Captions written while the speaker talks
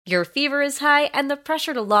Your fever is high and the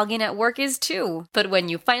pressure to log in at work is too. But when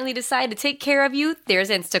you finally decide to take care of you, there's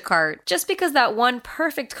Instacart. Just because that one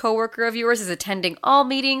perfect coworker of yours is attending all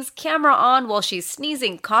meetings, camera on while she's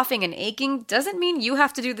sneezing, coughing, and aching, doesn't mean you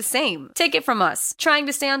have to do the same. Take it from us. Trying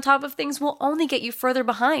to stay on top of things will only get you further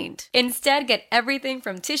behind. Instead, get everything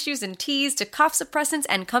from tissues and teas to cough suppressants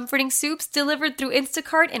and comforting soups delivered through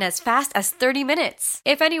Instacart in as fast as 30 minutes.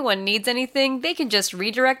 If anyone needs anything, they can just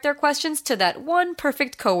redirect their questions to that one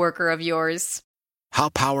perfect coworker of yours. How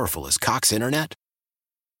powerful is Cox Internet?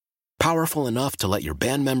 Powerful enough to let your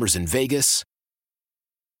band members in Vegas,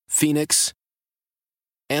 Phoenix,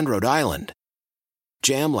 and Rhode Island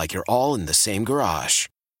jam like you're all in the same garage.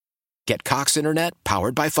 Get Cox Internet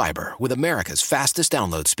powered by fiber with America's fastest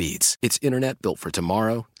download speeds. It's internet built for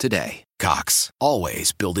tomorrow, today. Cox,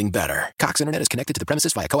 always building better. Cox Internet is connected to the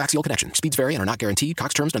premises via coaxial connection. Speeds vary and are not guaranteed.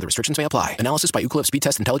 Cox terms and other restrictions may apply. Analysis by Ookla Speed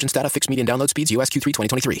Test Intelligence Data. Fixed median download speeds. US Q3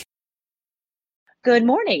 2023. Good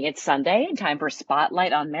morning. It's Sunday and time for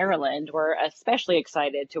Spotlight on Maryland. We're especially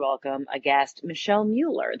excited to welcome a guest, Michele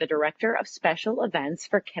Mueller, the Director of Special Events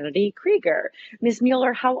for Kennedy Krieger. Ms.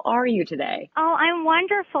 Mueller, how are you today? Oh, I'm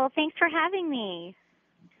wonderful. Thanks for having me.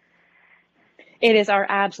 It is our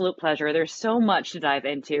absolute pleasure. There's so much to dive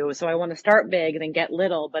into, so I want to start big and then get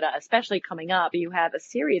little, but especially coming up, you have a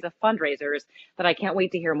series of fundraisers that I can't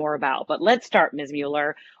wait to hear more about. But let's start, Ms.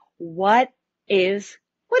 Mueller. What is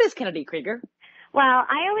Kennedy Krieger? Well,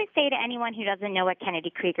 I always say to anyone who doesn't know what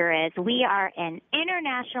Kennedy Krieger is, we are an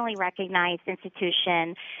internationally recognized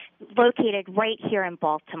institution located right here in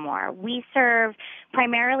Baltimore. We serve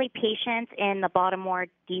primarily patients in the Baltimore,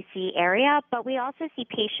 D.C. area, but we also see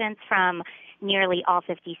patients from nearly all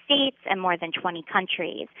 50 states and more than 20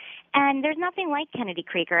 countries. And there's nothing like Kennedy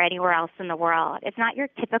Krieger anywhere else in the world. It's not your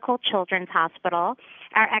typical children's hospital.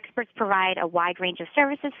 Our experts provide a wide range of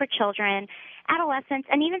services for children, adolescents,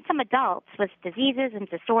 and even some adults with diseases and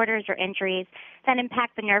disorders or injuries that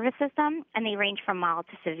impact the nervous system, and they range from mild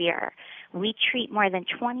to severe. We treat more than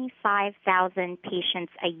 25,000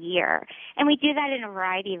 patients a year, and we do that in a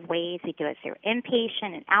variety of ways. We do it through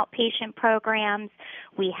inpatient and outpatient programs.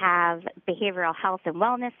 We have behavioral health and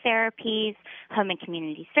wellness therapies, home and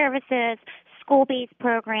community services, school-based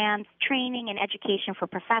programs, training and education for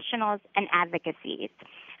professionals, and advocacies.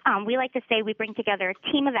 We like to say we bring together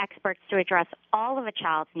a team of experts to address all of a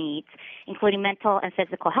child's needs, including mental and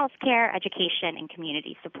physical health care, education, and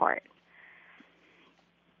community support.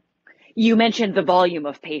 You mentioned the volume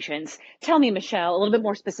of patients. Tell me, Michele, a little bit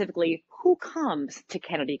more specifically, who comes to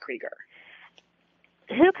Kennedy Krieger?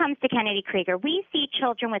 Who comes to Kennedy Krieger? We see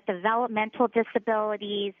children with developmental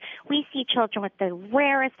disabilities. We see children with the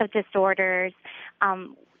rarest of disorders.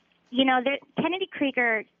 Kennedy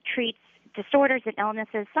Krieger treats disorders and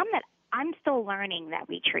illnesses, some that I'm still learning that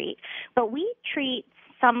we treat. But we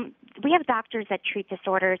have doctors that treat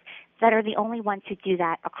disorders that are the only ones who do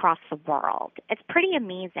that across the world. It's pretty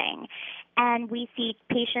amazing. And we see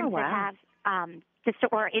patients that have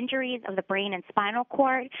or injuries of the brain and spinal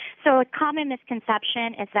cord. So a common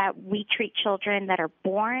misconception is that we treat children that are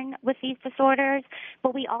born with these disorders,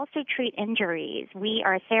 but we also treat injuries. We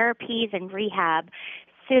are therapies and rehab.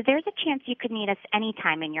 So there's a chance you could need us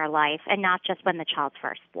anytime in your life and not just when the child's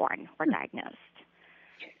first born or diagnosed.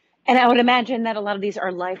 And I would imagine that a lot of these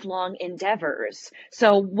are lifelong endeavors.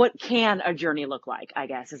 So what can a journey look like, I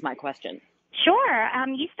guess, is my question. Sure.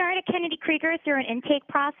 You start at Kennedy Krieger through an intake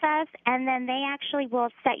process, and then they actually will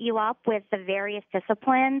set you up with the various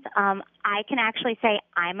disciplines. I can actually say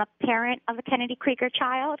I'm a parent of a Kennedy Krieger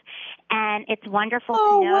child, and it's wonderful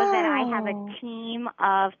to know that I have a team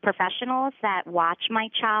of professionals that watch my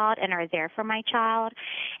child and are there for my child.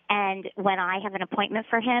 And when I have an appointment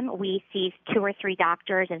for him, we see 2 or 3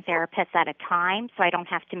 doctors and therapists at a time, so I don't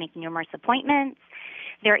have to make numerous appointments.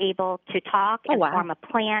 They're able to talk and form a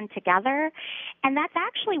plan together. And that's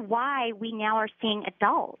actually why we now are seeing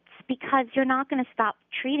adults, because you're not going to stop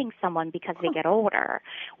treating someone because they get older.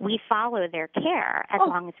 We follow their care as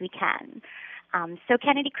long as we can. So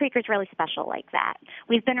Kennedy Krieger is really special like that.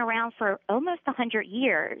 We've been around for almost 100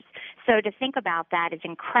 years. So to think about that is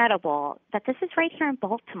incredible, that this is right here in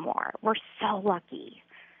Baltimore. We're so lucky.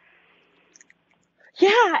 Yeah,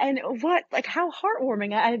 and how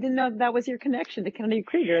heartwarming. I didn't know that was your connection to Kennedy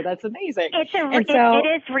Krieger. That's amazing. It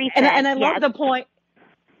is recent. And I love the point.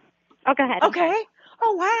 Oh, go ahead. Okay.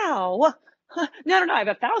 Oh, wow. No, I have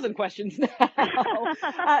 1,000 questions now.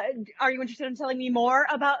 Are you interested in telling me more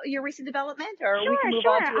about your recent development, or we can move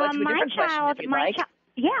on to a different question if you'd like?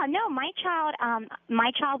 Yeah, no, my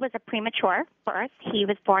child was a premature birth. He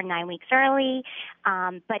was born 9 weeks early,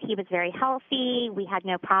 but he was very healthy. We had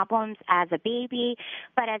no problems as a baby.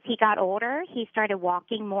 But as he got older, he started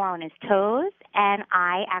walking more on his toes, and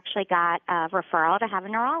I actually got a referral to have a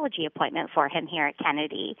neurology appointment for him here at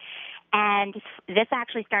Kennedy. And this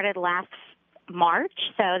actually started last March,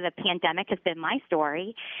 so the pandemic has been my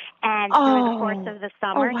story. And through the course of the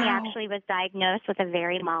summer, wow. he actually was diagnosed with a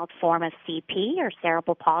very mild form of CP, or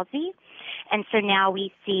cerebral palsy. And so now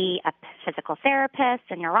we see a physical therapist,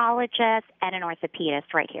 a neurologist, and an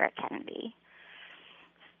orthopedist right here at Kennedy.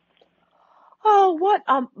 Oh, what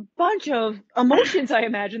a bunch of emotions, I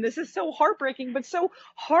imagine. This is so heartbreaking, but so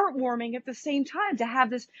heartwarming at the same time to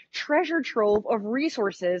have this treasure trove of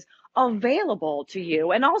resources available to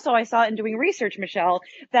you. And also, I saw in doing research, Michele,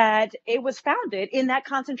 that it was founded in that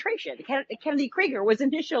concentration. Kennedy Krieger was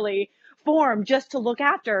initially formed just to look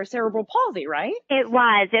after cerebral palsy, right? It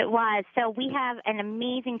was. So we have an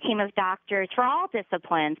amazing team of doctors for all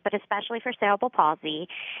disciplines, but especially for cerebral palsy.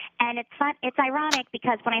 And it's fun. It's ironic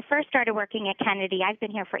because when I first started working at Kennedy, I've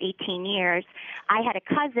been here for 18 years. I had a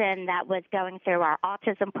cousin that was going through our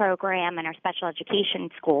autism program and our special education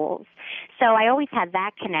schools. So I always had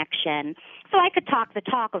that connection. So I could talk the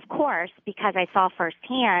talk, of course, because I saw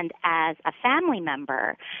firsthand as a family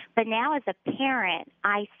member. But now as a parent,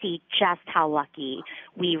 I see just how lucky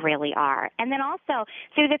we really are. And then also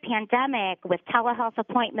through the pandemic with telehealth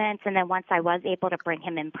appointments, and then once I was able to bring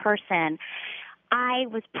him in person, I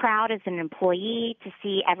was proud as an employee to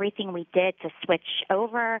see everything we did to switch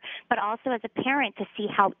over, but also as a parent to see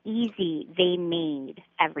how easy they made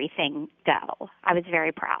everything go. I was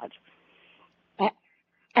very proud.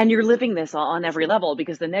 And you're living this on every level,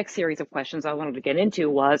 because the next series of questions I wanted to get into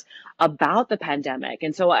was about the pandemic.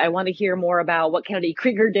 And so I want to hear more about what Kennedy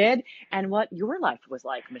Krieger did and what your life was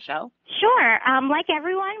like, Michele. Sure. Like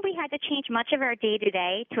everyone, we had to change much of our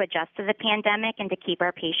day-to-day to adjust to the pandemic and to keep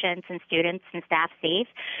our patients and students and staff safe.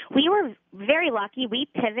 We were very lucky. We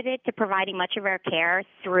pivoted to providing much of our care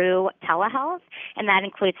through telehealth, and that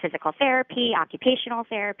includes physical therapy, occupational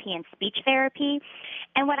therapy, and speech therapy.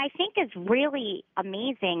 And what I think is really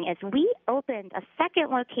amazing is we opened a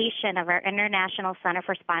second location of our International Center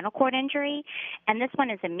for Spinal Cord Injury, and this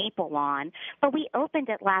one is in Maple Lawn, but we opened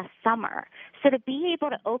it last summer. So to be able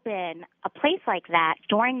to open a place like that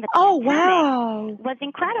during the pandemic was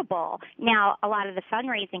incredible. Now, a lot of the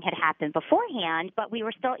fundraising had happened beforehand, but we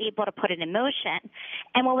were still able to put it in motion.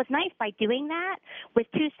 And what was nice by doing that, with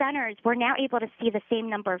two centers, we're now able to see the same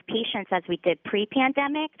number of patients as we did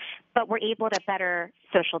pre-pandemic, but we're able to better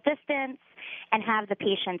social distance and have the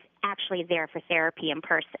patients actually there for therapy in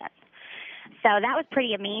person. So that was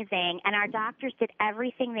pretty amazing, and our doctors did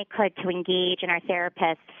everything they could to engage in our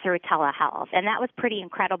therapists through telehealth, and that was pretty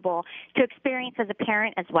incredible to experience as a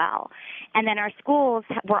parent as well. And then our schools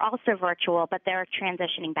were also virtual, but they're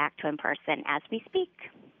transitioning back to in-person as we speak.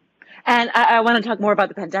 And I want to talk more about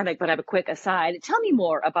the pandemic, but I have a quick aside. Tell me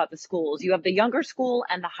more about the schools. You have the younger school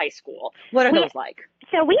and the high school. What are those like?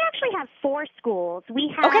 So we actually have four schools.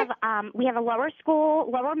 We have a lower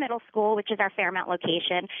middle school, which is our Fairmount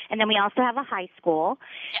location, and then we also have a high school,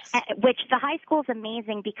 which the high school is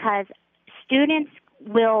amazing because students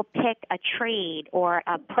will pick a trade or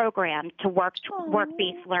a program to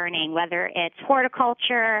work-based learning, whether it's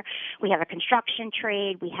horticulture, we have a construction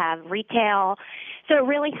trade, we have retail. So it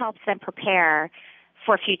really helps them prepare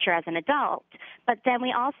for future as an adult. But then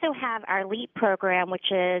we also have our LEAP program,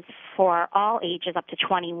 which is for all ages up to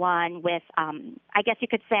 21 with, I guess you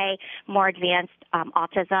could say, more advanced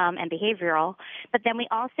autism and behavioral. But then we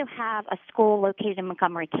also have a school located in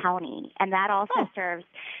Montgomery County, and that also serves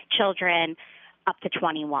children up to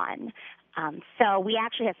 21. So we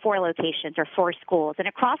actually have four locations or four schools. And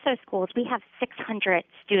across those schools, we have 600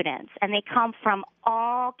 students, and they come from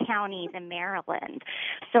all counties in Maryland.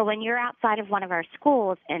 So when you're outside of one of our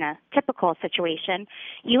schools in a typical situation,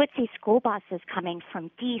 you would see school buses coming from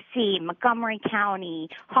D.C., Montgomery County,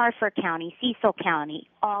 Harford County, Cecil County,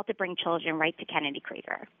 all to bring children right to Kennedy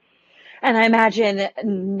Krieger. And I imagine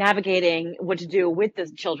navigating what to do with the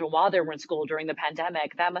children while they were in school during the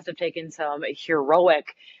pandemic, that must have taken some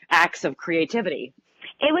heroic acts of creativity.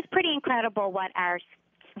 It was pretty incredible what our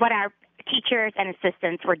teachers and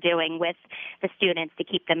assistants were doing with the students to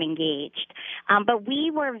keep them engaged. But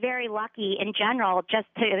we were very lucky in general just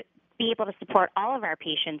to be able to support all of our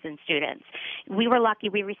patients and students. We were lucky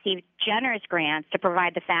we received generous grants to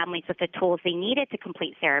provide the families with the tools they needed to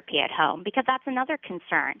complete therapy at home, because that's another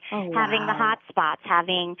concern, having the hot spots,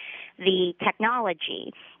 having the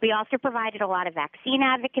technology. We also provided a lot of vaccine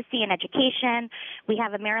advocacy and education. We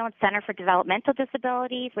have a Maryland Center for Developmental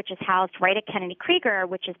Disabilities, which is housed right at Kennedy Krieger,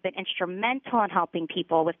 which has been instrumental in helping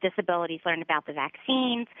people with disabilities learn about the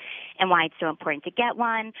vaccines and why it's so important to get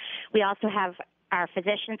one. We also have our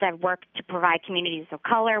physicians have worked to provide communities of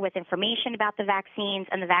color with information about the vaccines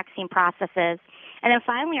and the vaccine processes. And then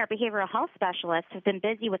finally, our behavioral health specialists have been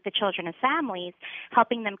busy with the children and families,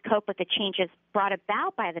 helping them cope with the changes brought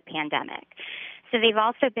about by the pandemic. So they've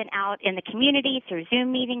also been out in the community through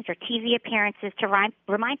Zoom meetings or TV appearances to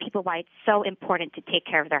remind people why it's so important to take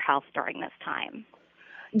care of their health during this time.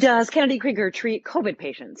 Does Kennedy Krieger treat COVID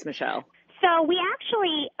patients, Michele? So we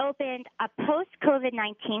actually opened a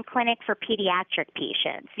post-COVID-19 clinic for pediatric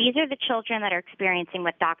patients. These are the children that are experiencing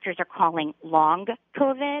what doctors are calling long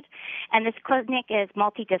COVID. And this clinic is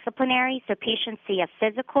multidisciplinary, so patients see a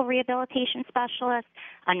physical rehabilitation specialist,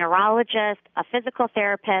 a neurologist, a physical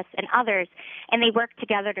therapist, and others, and they work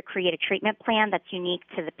together to create a treatment plan that's unique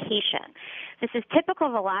to the patient. This is typical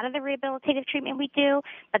of a lot of the rehabilitative treatment we do,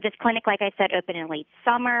 but this clinic, like I said, opened in late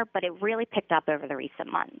summer, but it really picked up over the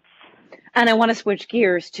recent months. And I want to switch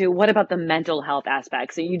gears to what about the mental health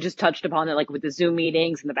aspects? So you just touched upon it, like with the Zoom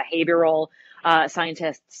meetings and the behavioral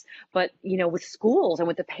scientists, but, with schools and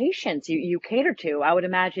with the patients you cater to, I would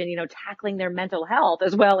imagine, tackling their mental health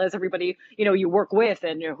as well as everybody, you work with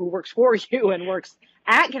and who works for you and works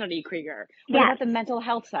at Kennedy Krieger. What about the mental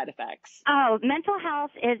health side effects? Oh, mental health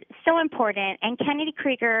is so important. And Kennedy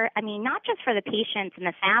Krieger, not just for the patients and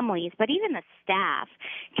the families, but even the staff.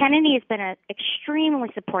 Kennedy has been an extremely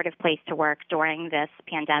supportive place to work during this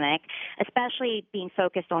pandemic, especially being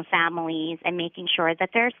focused on families and making sure that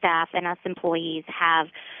their staff and us employees have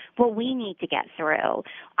what we need to get through.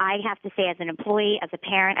 I have to say, as an employee, as a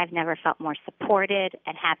parent, I've never felt more supported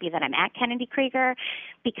and happy that I'm at Kennedy Krieger,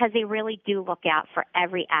 because they really do look out for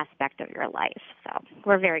every aspect of your life. So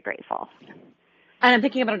we're very grateful. And I'm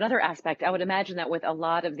thinking about another aspect. I would imagine that with a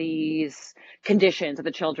lot of these conditions that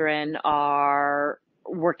the children are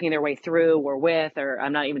working their way through or with, or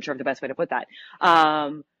I'm not even sure of the best way to put that,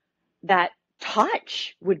 that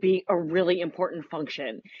touch would be a really important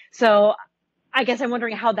function. So I guess I'm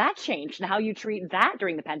wondering how that changed and how you treat that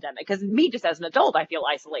during the pandemic. Because me, just as an adult, I feel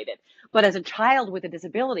isolated. But as a child with a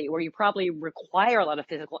disability, where you probably require a lot of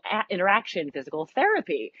physical interaction, physical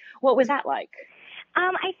therapy, what was that like?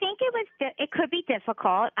 I think it could be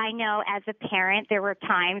difficult. I know as a parent, there were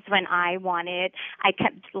times when I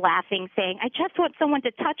kept laughing, saying, I just want someone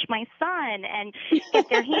to touch my son and get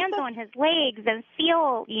their hands on his legs and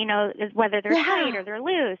feel, whether they're tight or they're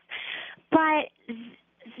loose. But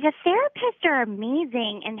the therapists are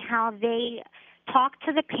amazing in how they talk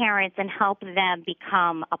to the parents and help them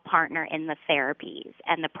become a partner in the therapies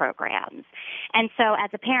and the programs. And so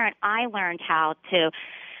as a parent, I learned how to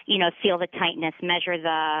feel the tightness, measure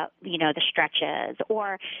the stretches.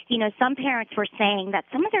 Or, some parents were saying that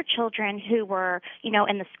some of their children who were, in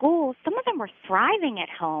the schools, some of them were thriving at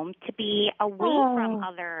home to be away from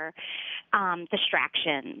other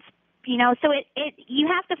distractions. So you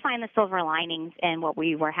have to find the silver linings in what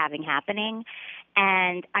we were having happening.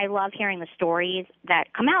 And I love hearing the stories that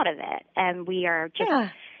come out of it. And we are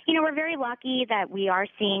just, we're very lucky that we are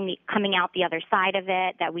seeing coming out the other side of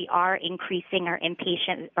it, that we are increasing our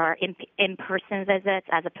inpatient or in-person visits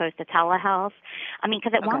as opposed to telehealth.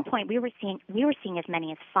 Because at one point we were seeing as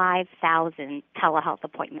many as 5,000 telehealth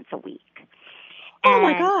appointments a week. Oh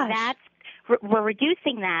my gosh. We're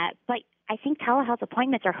reducing that, but I think telehealth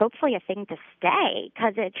appointments are hopefully a thing to stay,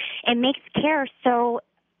 because it makes care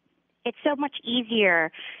it's so much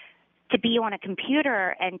easier to be on a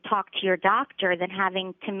computer and talk to your doctor than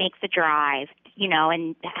having to make the drive,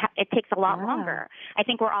 and it takes a lot longer. I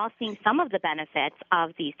think we're all seeing some of the benefits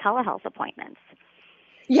of these telehealth appointments.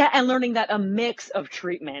 Yeah, and learning that a mix of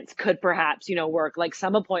treatments could perhaps, work. Like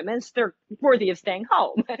some appointments, they're worthy of staying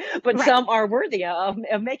home, but some are worthy of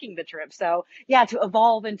making the trip. So yeah, to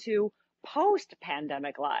evolve into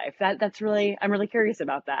post-pandemic life, I'm really curious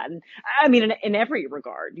about that. And I mean, in every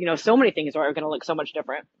regard, so many things are going to look so much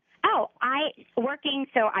different. I work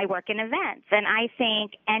in events, and I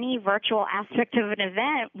think any virtual aspect of an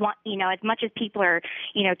event, as much as people are,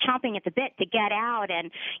 chomping at the bit to get out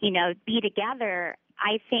and, be together,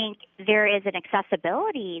 I think there is an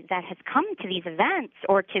accessibility that has come to these events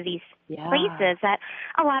or to these places that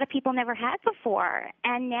a lot of people never had before.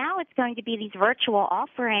 And now it's going to be these virtual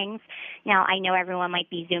offerings. Now, I know everyone might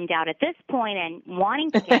be zoomed out at this point and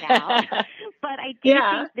wanting to get out, but I do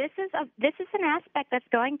think this is an aspect that's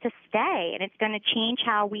going to stay, and it's going to change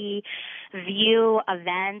how we view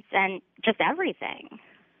events and just everything.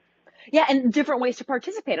 Yeah, and different ways to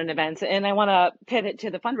participate in events. And I want to pivot to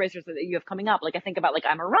the fundraisers that you have coming up. Like I think about, like,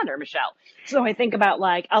 I'm a runner, Michelle. So I think about,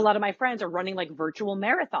 like, a lot of my friends are running like virtual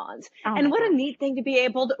marathons. And what a neat thing to be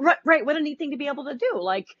able to, right, what a neat thing to be able to do.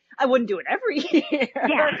 Like, I wouldn't do it every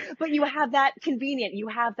year, but you have that convenient, you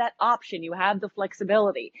have that option, you have the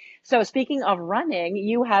flexibility. So speaking of running,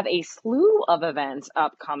 you have a slew of events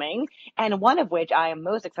upcoming, and one of which I am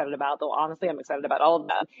most excited about, though honestly I'm excited about all of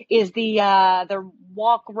them, is the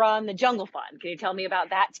walk, run, the Jungle Fun. Can you tell me about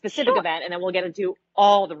that specific event, and then we'll get into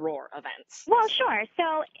all the Roar events? Well, sure.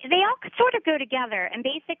 So they all sort of go together, and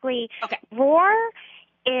basically Roar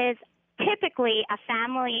is typically a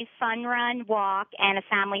family fun run, walk, and a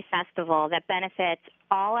family festival that benefits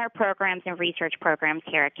all our programs and research programs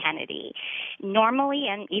here at Kennedy. Normally,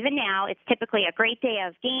 and even now, it's typically a great day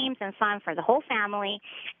of games and fun for the whole family,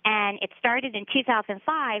 and it started in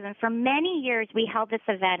 2005, and for many years we held this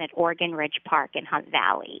event at Oregon Ridge Park in Hunt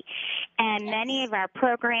Valley. And many of our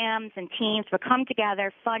programs and teams would come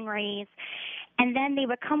together, fundraise, and then they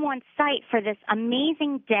would come on site for this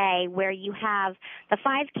amazing day where you have the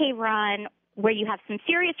 5K run, where you have some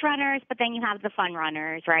serious runners, but then you have the fun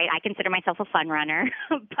runners, right? I consider myself a fun runner.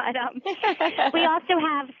 But we also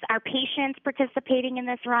have our patients participating in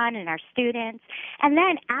this run and our students. And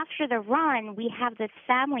then after the run, we have this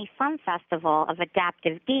family fun festival of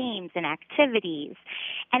adaptive games and activities.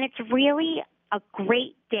 And it's really a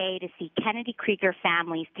great day to see Kennedy Krieger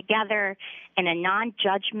families together in a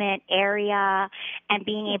non-judgment area and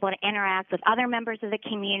being able to interact with other members of the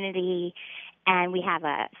community. And we have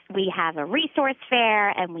a resource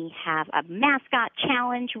fair, and we have a mascot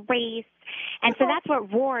challenge race. And so that's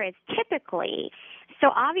what Roar is typically. So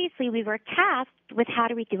obviously we were tasked with how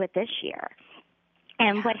do we do it this year.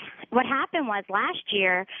 And what happened was last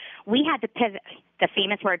year we had to pivot, the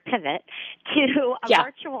famous word pivot, to a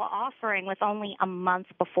virtual offering with only a month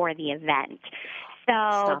before the event. So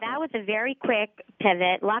that was a very quick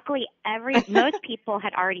pivot. Luckily, most people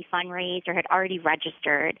had already fundraised or had already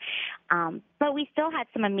registered, but we still had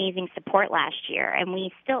some amazing support last year. And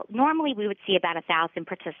normally we would see about 1,000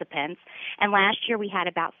 participants, and last year we had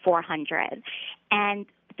about 400. And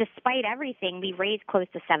despite everything, we raised close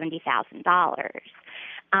to $70,000.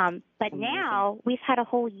 But now we've had a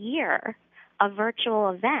whole year of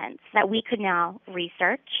virtual events that we could now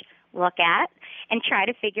research, look at, and try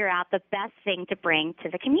to figure out the best thing to bring to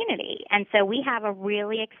the community. And so we have a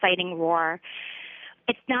really exciting Roar.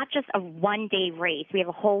 It's not just a one-day race. We have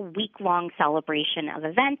a whole week-long celebration of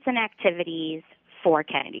events and activities for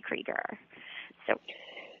Kennedy Krieger.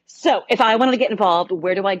 So if I wanted to get involved,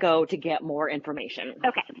 where do I go to get more information?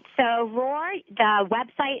 Okay, so Roar, the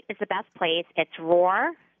website is the best place. It's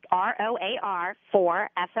Roar, ROAR, for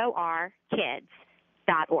FOR,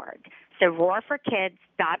 kids.org. So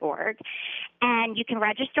roarforkids.org. And you can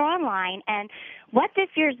register online. And what this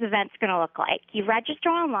year's event's going to look like, you register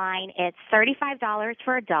online. It's $35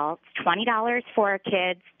 for adults, $20 for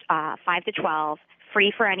kids 5 to 12,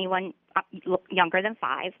 free for anyone younger than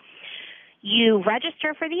 5. You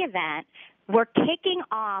register for the event. We're kicking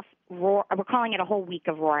off Roar. We're calling it a whole week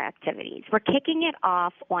of Roar activities. We're kicking it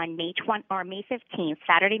off on May 15th,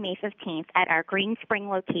 Saturday, May 15th, at our Green Spring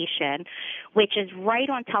location, which is right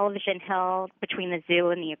on Television Hill between the zoo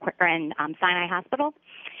and Sinai Hospital.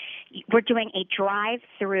 We're doing a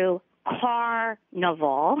drive-through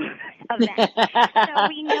carnival event. So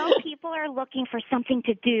we know people are looking for something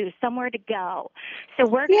to do, somewhere to go. So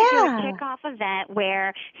we're going to do a kickoff event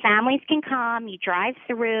where families can come, you drive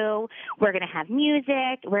through, we're going to have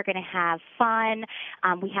music, we're going to have fun.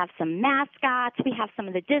 We have some mascots, we have some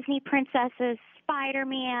of the Disney princesses,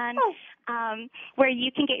 Spider-Man, where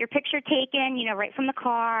you can get your picture taken, right from the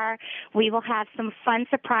car. We will have some fun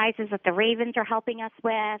surprises that the Ravens are helping us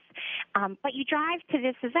with. But you drive to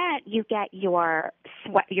this event, you get your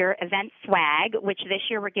event swag, which this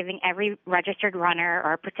year we're giving every registered runner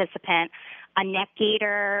or participant a neck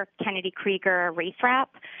gaiter, Kennedy Krieger race wrap.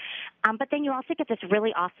 But then you also get this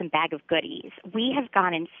really awesome bag of goodies. We have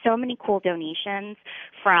gotten so many cool donations,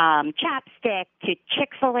 from chapstick to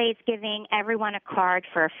Chick-fil-A's giving everyone a card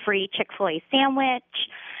for a free Chick-fil-A sandwich,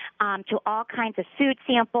 to all kinds of food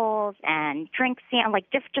samples and drink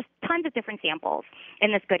just tons of different samples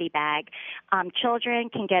in this goodie bag. Children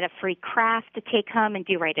can get a free craft to take home and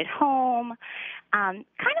do right at home. kind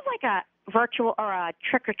of like a virtual or a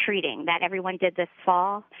trick-or-treating that everyone did this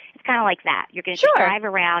fall. It's kind of like that. You're going to drive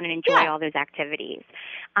around and enjoy all those activities.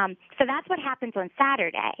 So that's what happens on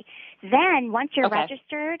Saturday. Then once you're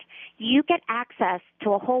registered, you get access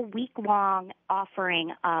to a whole week-long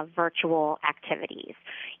offering of virtual activities.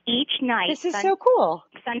 Each night, this is so cool.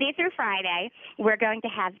 Sunday through Friday, we're going to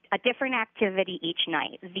have a different activity each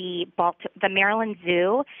night. The Maryland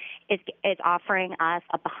Zoo is offering us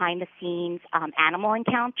a behind-the-scenes animal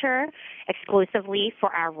encounter exclusively for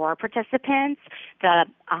our Roar participants. The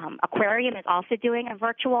aquarium is also doing a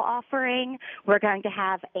virtual offering. We're going to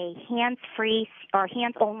have a hands-free or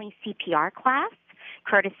hands-only CPR class,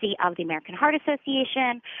 courtesy of the American Heart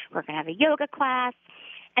Association. We're going to have a yoga class.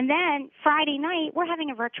 And then Friday night, we're having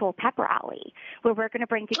a virtual pep rally where we're going to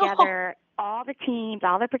bring together all the teams,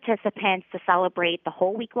 all the participants to celebrate the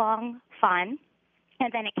whole week-long fun.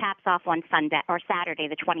 And then it caps off on Sunday or Saturday,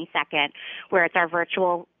 the 22nd, where it's our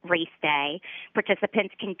virtual race day.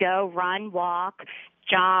 Participants can go run, walk,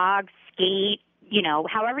 jog, skate,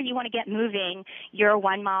 however you want to get moving, your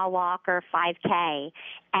 1 mile walk or 5K.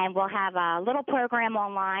 And we'll have a little program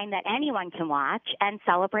online that anyone can watch and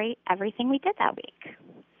celebrate everything we did that week.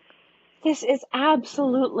 This is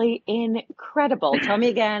absolutely incredible. Tell me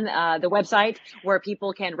again, the website where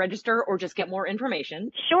people can register or just get more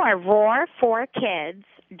information. Sure,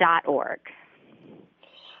 roar4kids.org.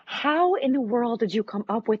 How in the world did you come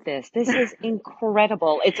up with this? This is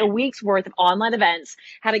incredible. It's a week's worth of online events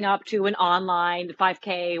heading up to an online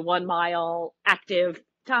 5K, 1 mile active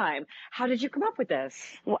time. How did you come up with this?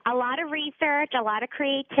 Well, a lot of research, a lot of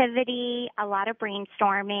creativity, a lot of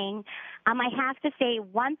brainstorming. I have to say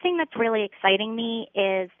one thing that's really exciting me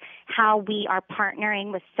is how we are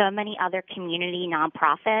partnering with so many other community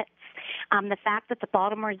nonprofits. The fact that the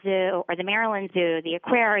Baltimore Zoo or the Maryland Zoo, the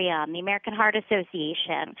Aquarium, the American Heart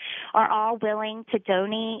Association are all willing to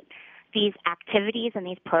donate these activities and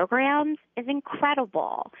these programs is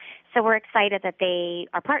incredible. So we're excited that they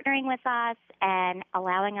are partnering with us and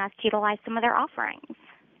allowing us to utilize some of their offerings.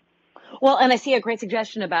 Well, and I see a great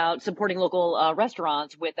suggestion about supporting local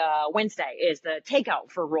restaurants with Wednesday is the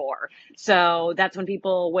takeout for Roar. So that's when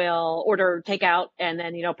people will order takeout and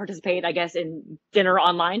then, participate, I guess, in dinner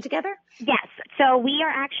online together? Yes. So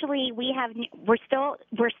we're still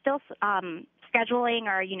scheduling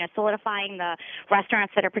or, solidifying the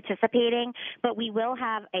restaurants that are participating, but we will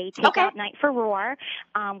have a takeout night for Roar.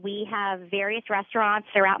 We have various restaurants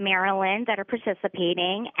throughout Maryland that are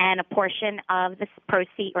participating, and a portion of the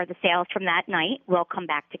proceeds or the sales from that night will come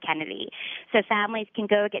back to Kennedy. So families can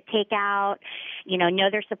go get takeout, know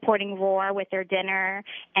they're supporting Roar with their dinner,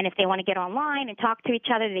 and if they want to get online and talk to each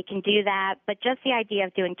other, they can do that. But just the idea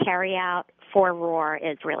of doing carry-out for Roar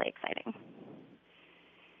is really exciting.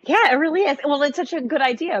 Yeah, it really is. Well, it's such a good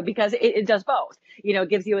idea because it does both. It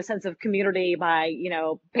gives you a sense of community by,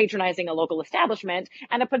 patronizing a local establishment,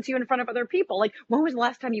 and it puts you in front of other people. Like, when was the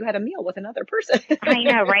last time you had a meal with another person? I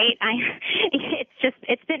know, right?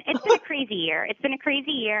 It's been a crazy year. It's been a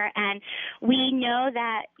crazy year, and we know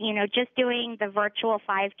that, just doing the virtual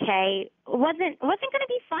 5K wasn't going to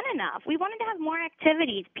be fun enough. We wanted to have more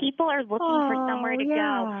activities. People are looking for somewhere to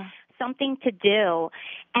go, something to do,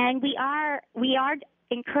 and we are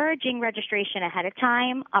encouraging registration ahead of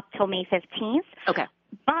time up till May 15th. Okay.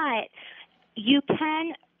 But you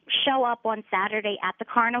can show up on Saturday at the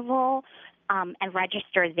carnival and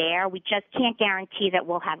register there. We just can't guarantee that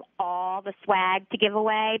we'll have all the swag to give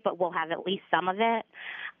away, but we'll have at least some of it.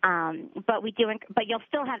 But you'll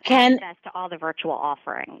still have access to all the virtual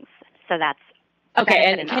offerings. So that's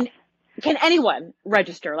okay. And can anyone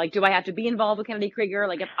register? Like, do I have to be involved with Kennedy Krieger?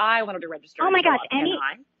 Like, if I wanted to register, oh my gosh,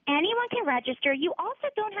 anyone can register. You also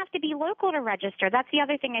don't have to be local to register. That's the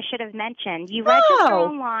other thing I should have mentioned. You register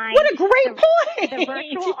online. What a great point! The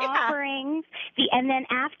virtual offerings. And then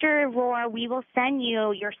after Roar, we will send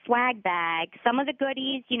you your swag bag. Some of the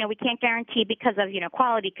goodies, we can't guarantee because of,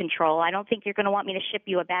 quality control. I don't think you're going to want me to ship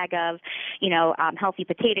you a bag of, healthy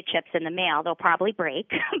potato chips in the mail. They'll probably break,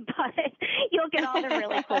 but you'll get all the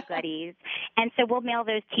really cool goodies. And so we'll mail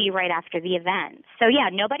those to you right after the event. So yeah,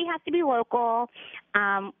 nobody has to be local.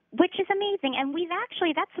 Which is amazing. And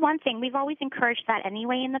that's one thing. We've always encouraged that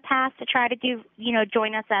anyway in the past to try to do,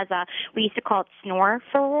 join us as we used to call it Snore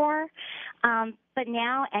for Roar. But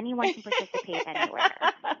now anyone can participate anywhere.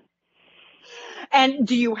 And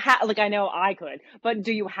do you I know I could, but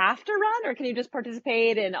do you have to run, or can you just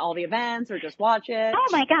participate in all the events or just watch it? Oh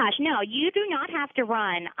my gosh, no, you do not have to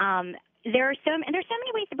run. there's so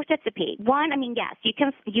many ways to participate. One, I mean, yes,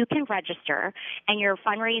 you can register, and your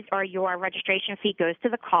fundraise or your registration fee goes to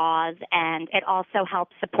the cause, and it also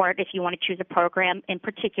helps support if you want to choose a program in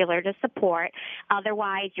particular to support.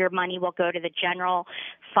 Otherwise, your money will go to the general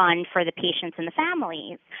fund for the patients and the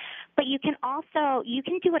families. But you can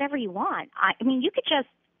do whatever you want. I mean, you could just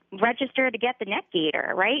register to get the neck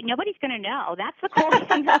gaiter, right? Nobody's going to know. That's the cool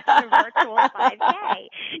thing about the virtual 5K.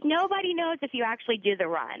 Nobody knows if you actually do the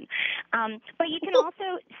run. But you can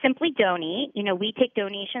also simply donate. You know, we take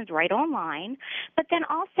donations right online. But then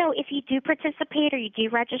also, if you do participate or you do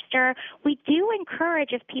register, we do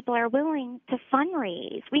encourage, if people are willing, to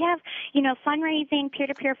fundraise. We have, fundraising,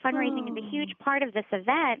 peer-to-peer fundraising is a huge part of this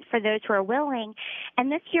event for those who are willing.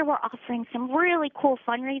 And this year we're offering some really cool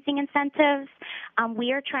fundraising incentives.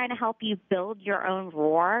 We are trying to help you build your own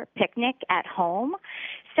Roar picnic at home.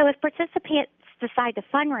 So if participants decide to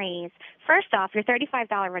fundraise, first off, your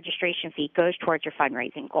 $35 registration fee goes towards your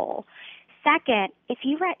fundraising goal. Second, if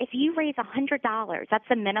you raise $100, that's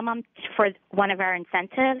the minimum for one of our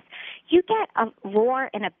incentives, you get a Roar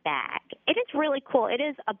in a bag. It is really cool. It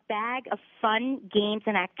is a bag of fun games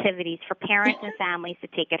and activities for parents and families to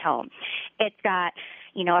take it home. It's got,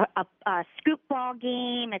 a scoop ball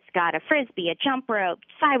game. It's got a frisbee, a jump rope,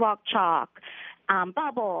 sidewalk chalk,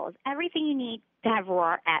 bubbles, everything you need to have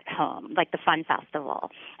Roar at home, like the fun festival.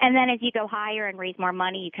 And then as you go higher and raise more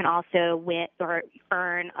money, you can also win or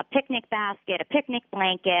earn a picnic basket, a picnic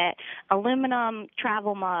blanket, aluminum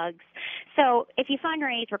travel mugs. So if you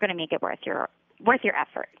fundraise, we're going to make it worth your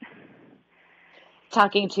effort.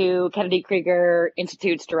 Talking to Kennedy Krieger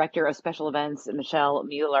Institute's Director of Special Events, Michele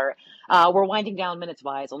Mueller. We're winding down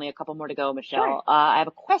minutes-wise, only a couple more to go, Michele. Sure. I have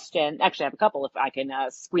a question. Actually, I have a couple if I can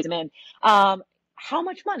squeeze them in. How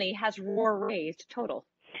much money has Roar raised total?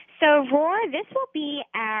 So Roar, this will be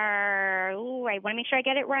I want to make sure I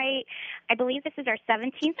get it right. I believe this is our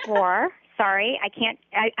 17th Roar. Sorry,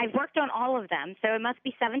 I've worked on all of them, so it must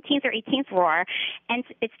be 17th or 18th Roar. And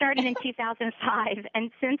it started in 2005,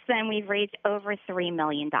 and since then we've raised over $3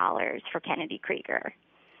 million for Kennedy Krieger.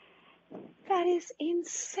 That is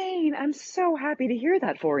insane. I'm so happy to hear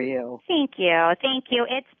that for you. Thank you.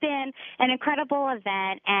 It's been an incredible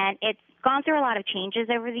event, and it's gone through a lot of changes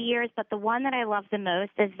over the years, but the one that I love the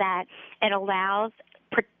most is that it allows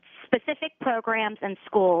specific programs and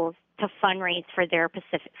schools to fundraise for their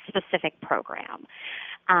specific program.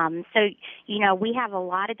 We have a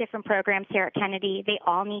lot of different programs here at Kennedy. They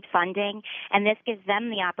all need funding, and this gives them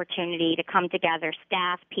the opportunity to come together,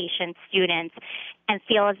 staff, patients, students, and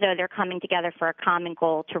feel as though they're coming together for a common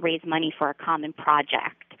goal to raise money for a common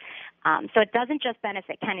project. So it doesn't just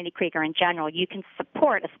benefit Kennedy Krieger in general. You can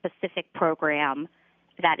support a specific program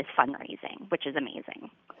that is fundraising, which is amazing.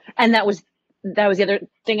 And that was the other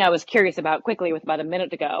thing I was curious about quickly with about a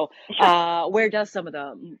minute ago. Sure. Where does some of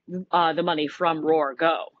the money from Roar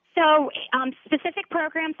go? So specific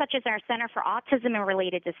programs such as our Center for Autism and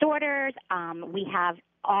Related Disorders, we have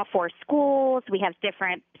all 4 schools, we have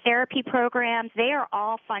different therapy programs. They are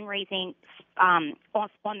all fundraising on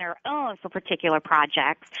their own for particular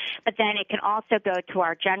projects, but then it can also go to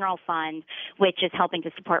our general fund, which is helping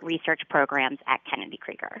to support research programs at Kennedy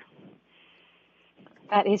Krieger.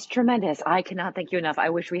 That is tremendous. I cannot thank you enough. I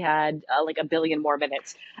wish we had like a billion more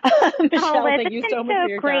minutes. Michele, Liz, thank you so much for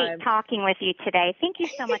your time. It's been so great talking with you today. Thank you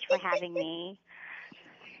so much for having me.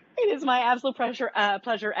 It is my absolute pleasure.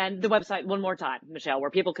 And the website one more time, Michele, where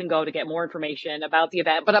people can go to get more information about the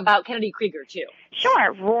event, but about Kennedy Krieger too.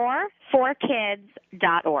 Sure.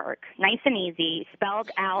 roar4kids.org. Nice and easy. Spelled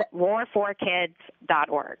out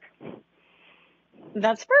roar4kids.org.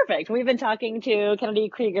 That's perfect. We've been talking to Kennedy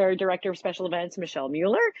Krieger, Director of Special Events, Michele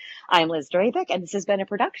Mueller. I'm Liz Drabick, and this has been a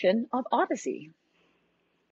production of Odyssey.